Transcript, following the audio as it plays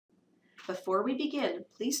Before we begin,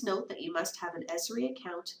 please note that you must have an Esri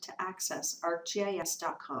account to access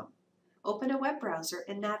ArcGIS.com. Open a web browser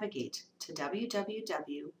and navigate to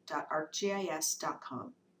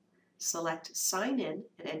www.arcgis.com. Select Sign In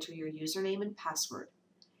and enter your username and password.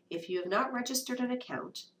 If you have not registered an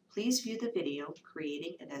account, please view the video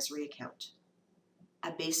Creating an Esri Account.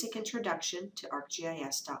 A basic introduction to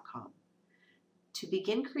ArcGIS.com. To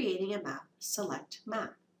begin creating a map, select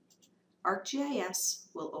Map. ArcGIS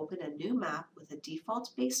will open a new map with a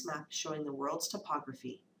default base map showing the world's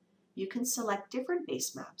topography. You can select different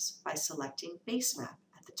base maps by selecting Base Map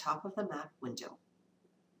at the top of the map window.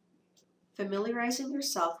 Familiarizing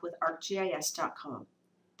yourself with ArcGIS.com.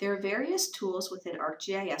 There are various tools within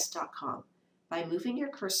ArcGIS.com. By moving your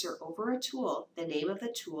cursor over a tool, the name of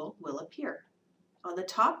the tool will appear. On the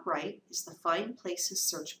top right is the Find Places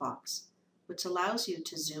search box, which allows you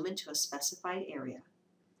to zoom into a specified area.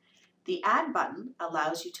 The Add button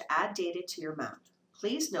allows you to add data to your map.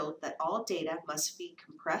 Please note that all data must be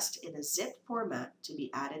compressed in a zip format to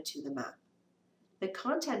be added to the map. The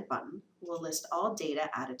Content button will list all data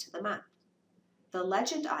added to the map. The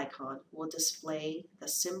Legend icon will display the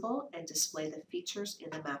symbol and display the features in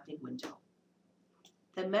the mapping window.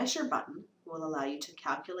 The Measure button will allow you to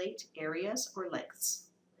calculate areas or lengths.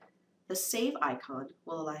 The Save icon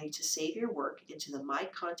will allow you to save your work into the My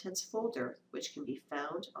Contents folder, which can be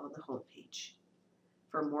found on the home page.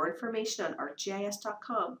 For more information on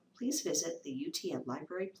ArcGIS.com, please visit the UTM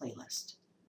Library playlist.